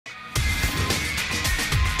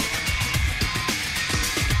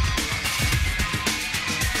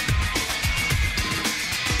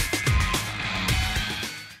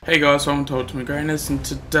Hey guys, I'm Told to McGrainers, and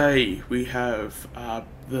today we have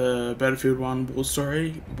the Battlefield 1 war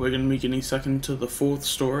story. We're going to be getting stuck into the fourth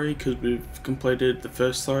story because we've completed the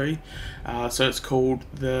first story. So it's called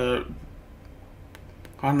the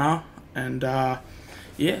Hana, and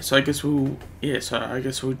yeah, so I guess we'll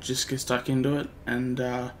just get stuck into it. And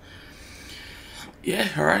yeah,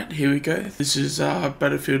 alright, here we go. This is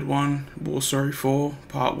Battlefield 1 War Story 4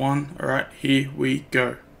 Part 1. Alright, here we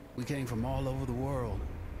go. We came from all over the world.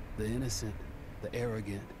 The innocent, the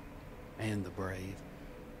arrogant, and the brave.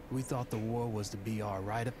 We thought the war was to be our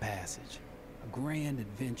rite of passage, a grand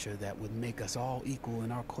adventure that would make us all equal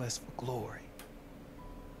in our quest for glory.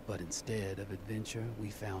 But instead of adventure,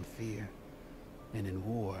 we found fear. And in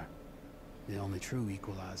war, the only true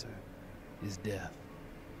equalizer is death.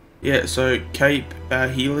 Yeah, so Cape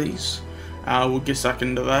Heelys, we'll get stuck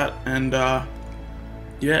into that, and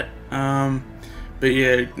yeah, but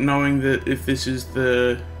yeah, knowing that if this is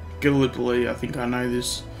the Gallipoli, I think I know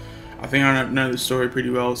this story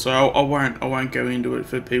pretty well, so I won't go into it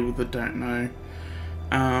for people that don't know.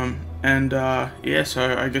 And yeah,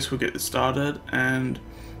 so I guess we'll get this started, and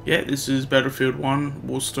yeah, this is Battlefield 1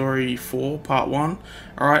 War Story 4 Part 1.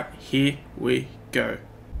 Alright, here we go.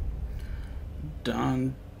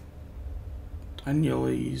 Done.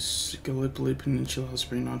 Annually's Gallipoli Peninsula,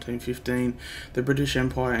 spring 1915. The British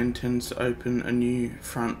Empire intends to open a new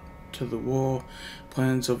front to the war.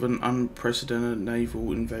 Plans of an unprecedented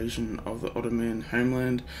naval invasion of the Ottoman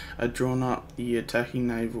homeland are drawn up. The attacking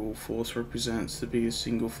naval force represents the biggest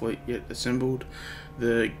single fleet yet assembled.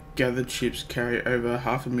 The gathered ships carry over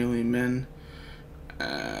 500,000 men.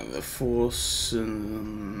 The force, I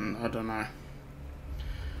don't know.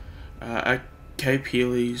 At Cape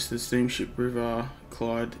Heelys, the steamship River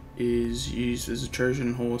Clyde is used as a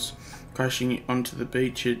Trojan horse. Crashing onto the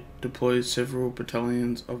beach, it deploys several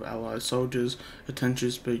battalions of Allied soldiers.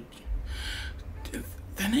 Attention speed.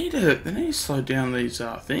 They need to slow down these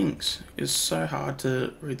things. It's so hard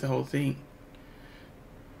to read the whole thing.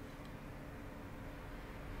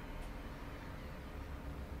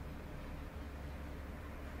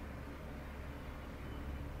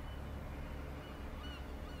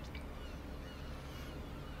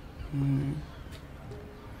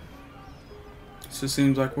 So it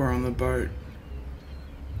seems like we're on the boat.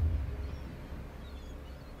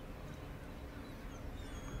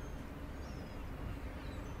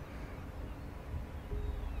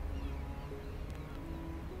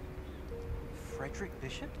 Frederick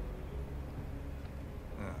Bishop?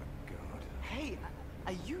 Oh, God. Hey,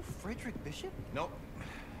 are you Frederick Bishop? Nope.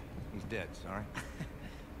 He's dead, sorry.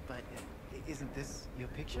 But isn't this your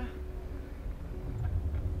picture?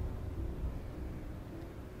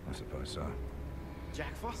 I suppose so.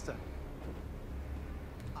 Jack Foster.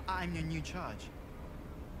 I'm your new charge.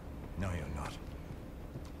 No, you're not.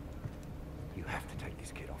 You have to take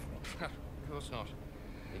this kid off me. Of course not.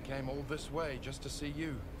 He came all this way just to see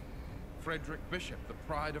you. Frederick Bishop, the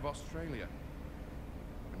pride of Australia.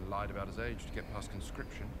 And lied about his age to get past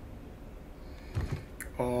conscription.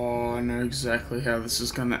 Oh, I know exactly how this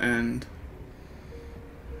is gonna end.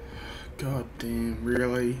 God damn,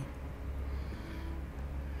 really?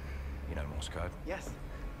 You know Morse code? Yes.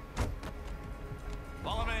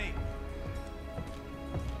 Follow me!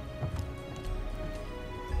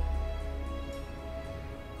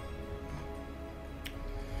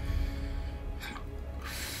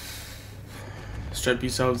 Strap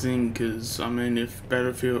yourselves in, because I mean, if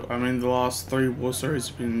Battlefield, the last 3 war stories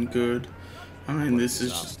have been good, I mean, this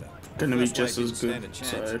is just gonna be just as good.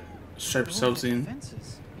 So strap yourselves in.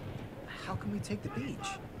 Defenses. How can we take the beach?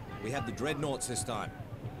 We have the dreadnoughts this time.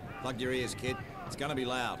 Plug your ears, kid. It's gonna be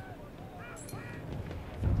loud.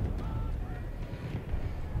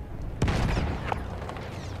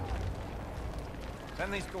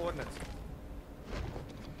 Send these coordinates.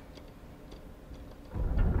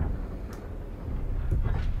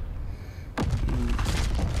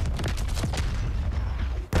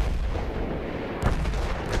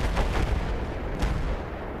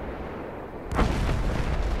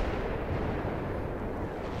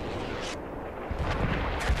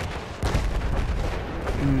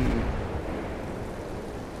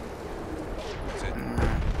 That's it.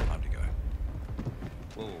 Time to go.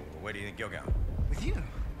 Whoa, where do you think you're going? With you?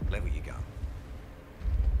 Level you go.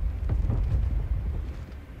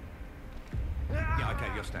 Yeah,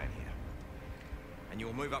 okay, you're staying here. And you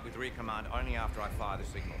will move up with rear command only after I fire the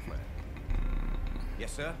signal flare.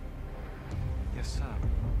 Yes, sir? Yes, sir.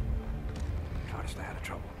 Try to stay out of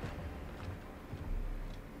trouble.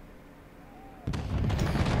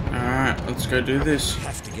 Alright, let's go do this.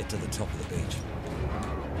 Have to get to the top of the beach.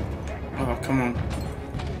 Oh, come on.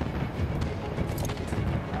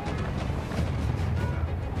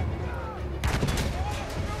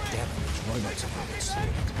 robots above us.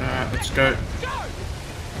 Alright, let's go.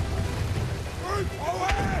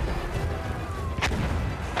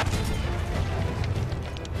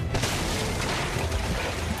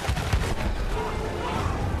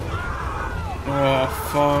 Oh,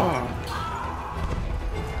 fuck.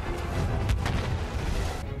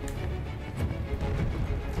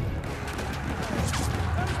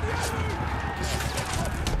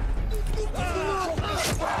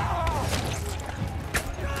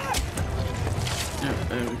 Yep,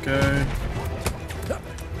 there we go.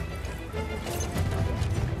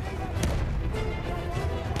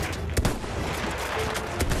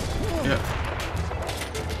 Yep.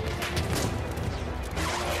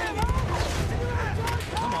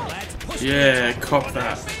 Yeah, cop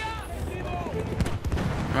that.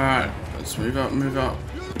 Alright, let's move up, move up.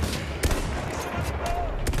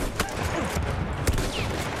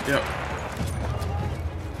 Yep.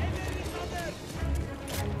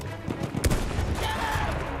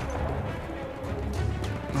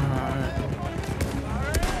 Alright.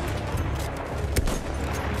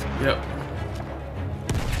 Yep.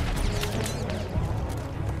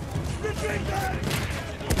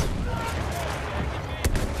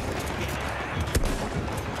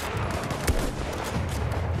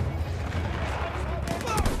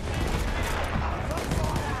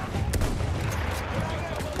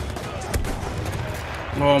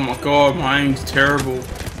 Oh my god, my aim's terrible.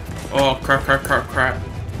 Oh crap, crap, crap, crap.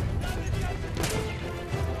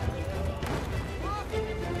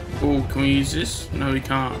 Oh, can we use this? No, we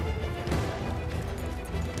can't.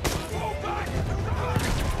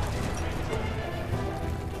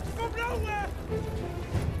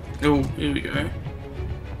 Oh, here we go.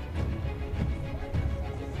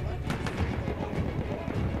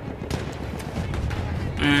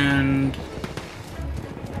 And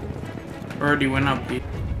already went up here.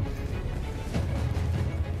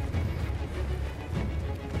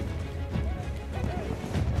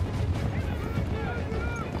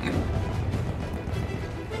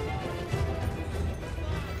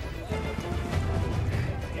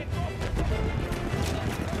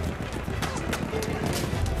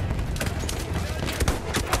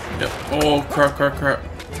 Yep. Oh crap, crap, crap.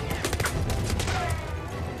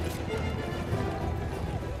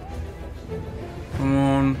 Come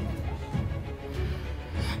on.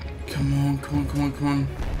 Come on, come on, come on, come on.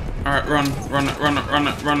 Alright, run it, run it, run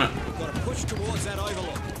it, run it. We've got to push towards that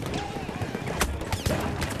overlook.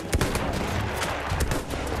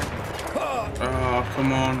 Oh,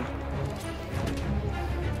 come on.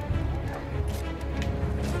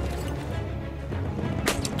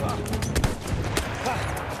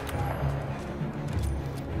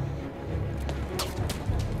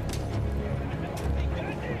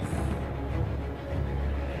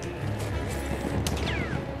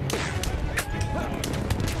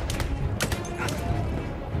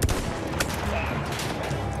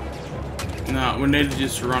 No, we need to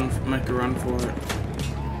just run, make a run for it.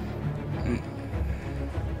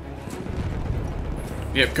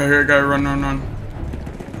 Yep, go here, go, run, run, run.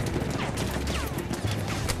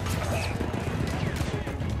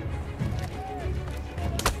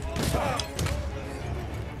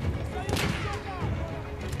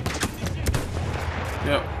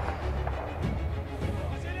 Yep.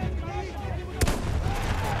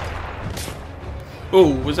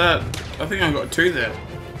 Oh, was that? I think I got two there.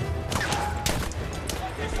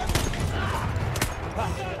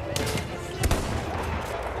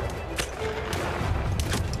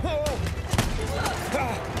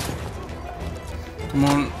 Come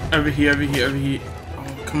on, over here, over here, over here.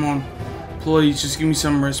 Oh, come on. Please, just give me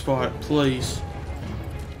some respite, please.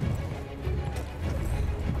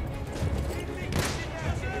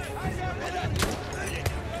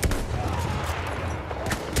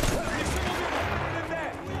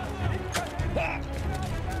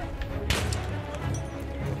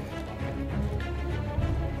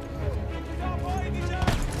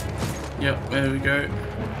 Yep, there we go.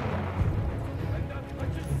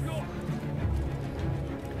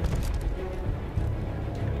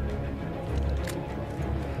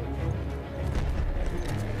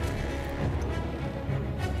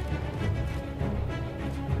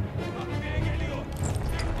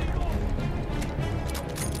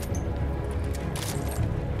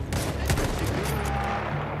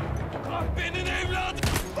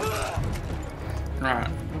 Right.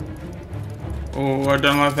 Oh, I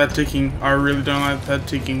don't like that ticking. I really don't like that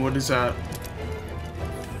ticking. What is that?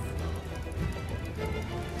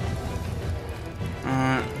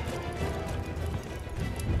 Alright.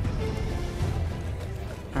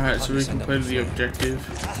 Alright, so we completed the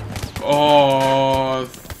objective. Oh,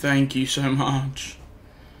 thank you so much.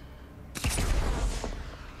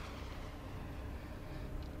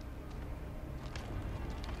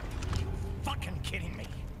 kidding me?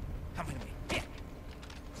 Come with me. Here.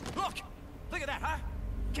 Look! Look at that, huh?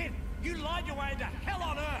 Kid, you lied your way into hell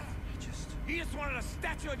on earth! You just wanted a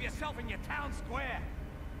statue of yourself in your town square!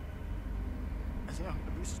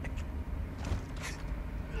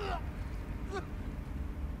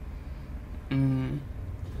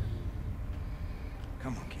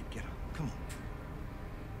 Come on, kid, get up. Come on.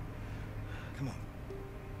 Come on.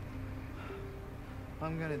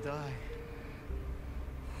 I'm gonna die.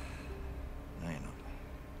 No, you're not.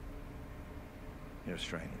 You're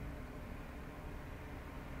Australian.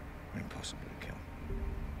 You're impossible to kill.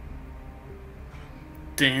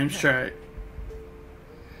 Damn straight.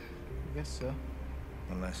 I guess so.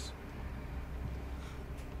 Unless...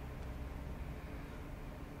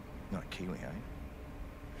 Not Kiwi, eh?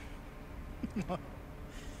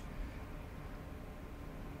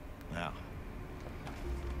 Now,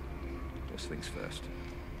 first things first.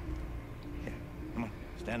 Here, come on,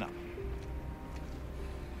 stand up.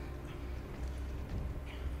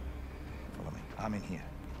 Follow me. Arm in here.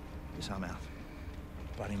 This arm out.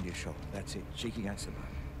 Butt into your shoulder. That's it. Cheek against the butt.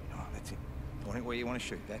 Oh, that's it. Point it where you want to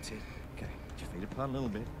shoot. That's it. Okay. Put your feet apart a little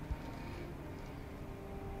bit.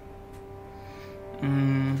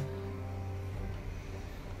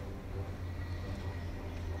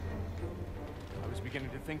 I was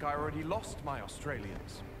beginning to think I already lost my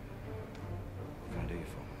Australians. What can I do you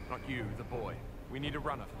for? Not you, the boy. We need a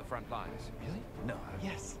runner for the front lines. Really? No.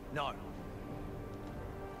 Yes. No.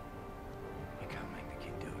 You can't make the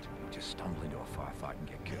kid do it. He'll just stumble into a firefight and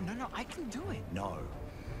get killed. No, I can do it. No.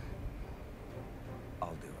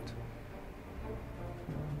 I'll do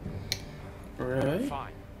it. Really?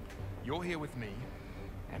 Fine. You're here with me,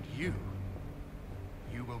 and you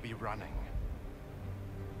will be running.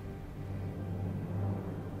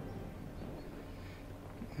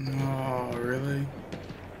 Oh, really?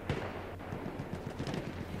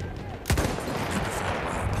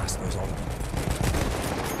 Pass those on.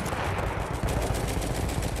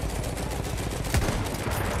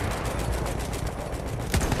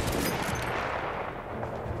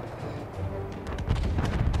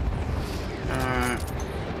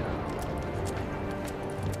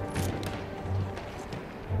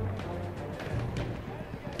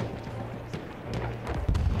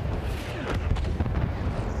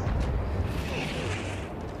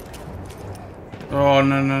 Oh,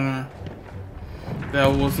 no. That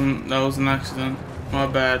was an accident. My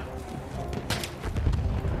bad.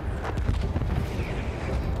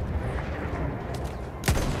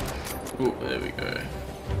 Oh, there we go.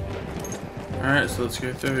 Alright, so let's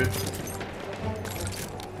go through.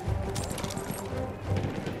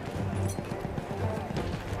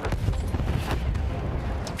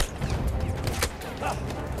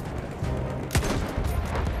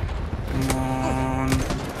 Come on.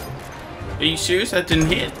 Are you serious? That didn't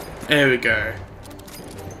hit? There we go.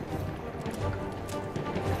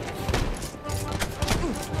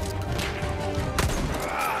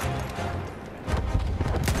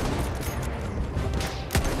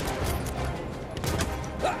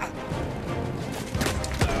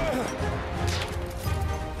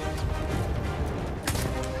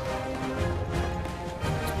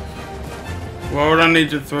 Why would I need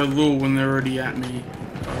to throw lure when they're already at me?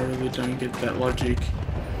 I really don't get that logic.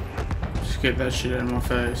 Just get that shit out of my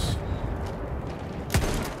face.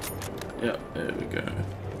 Yep, there we go.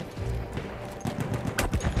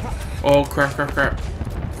 Oh, crap.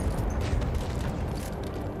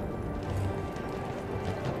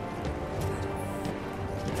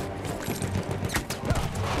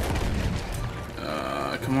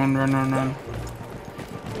 Come on, run.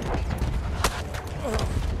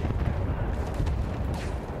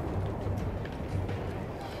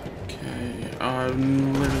 Okay, I have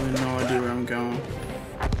literally no idea where I'm going.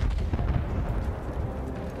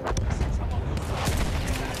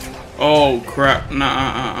 Oh crap,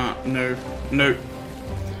 nah, no.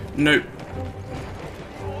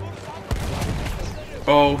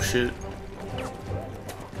 Oh shit.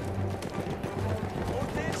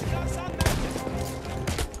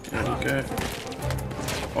 There we go.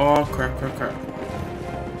 Oh crap.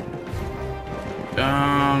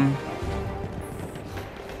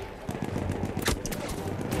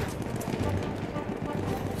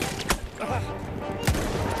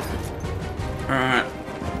 Alright.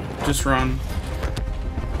 Just run.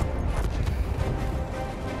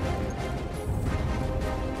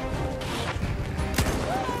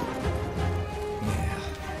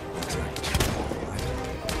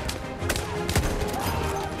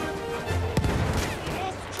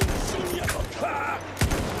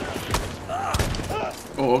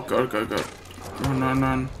 Oh, go.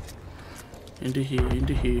 Run. Into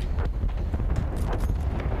here.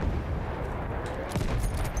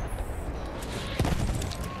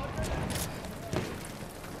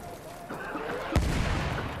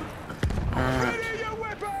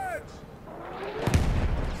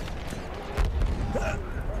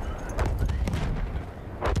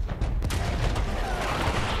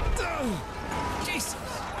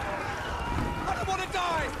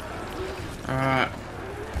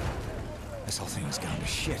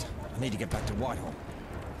 back to Whitehall.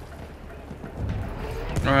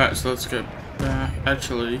 Alright, so let's go back.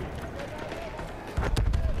 Actually,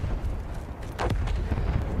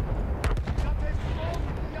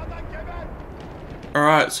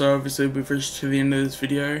 alright, so obviously we've reached to the end of this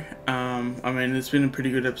video. I mean, it's been a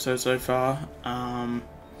pretty good episode so far.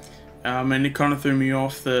 I mean, it kind of threw me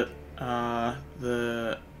off that I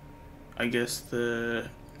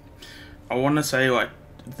want to say like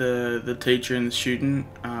the teacher and the student.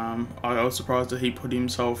 I was surprised that he put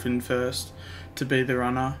himself in first to be the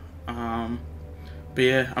runner. But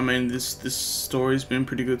yeah, I mean, this story's been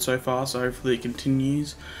pretty good so far, so hopefully it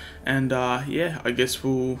continues. And yeah, I guess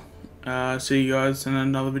we'll see you guys in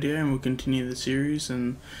another video, and we'll continue the series.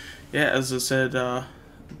 And yeah, as I said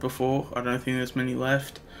before, I don't think there's many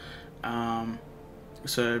left.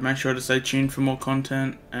 So make sure to stay tuned for more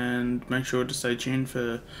content, and make sure to stay tuned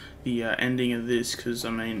for the ending of this, because I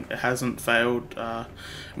mean, it hasn't failed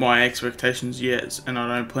my expectations yet, and I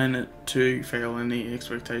don't plan it to fail any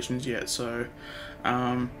expectations yet. So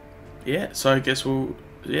yeah, so I guess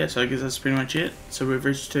that's pretty much it. So we've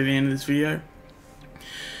reached to the end of this video.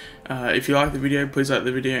 If you like the video, please like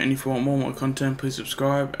the video, and if you want more content, please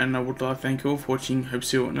subscribe. And I would like to thank you all for watching. Hope to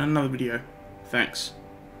see you in another video. Thanks.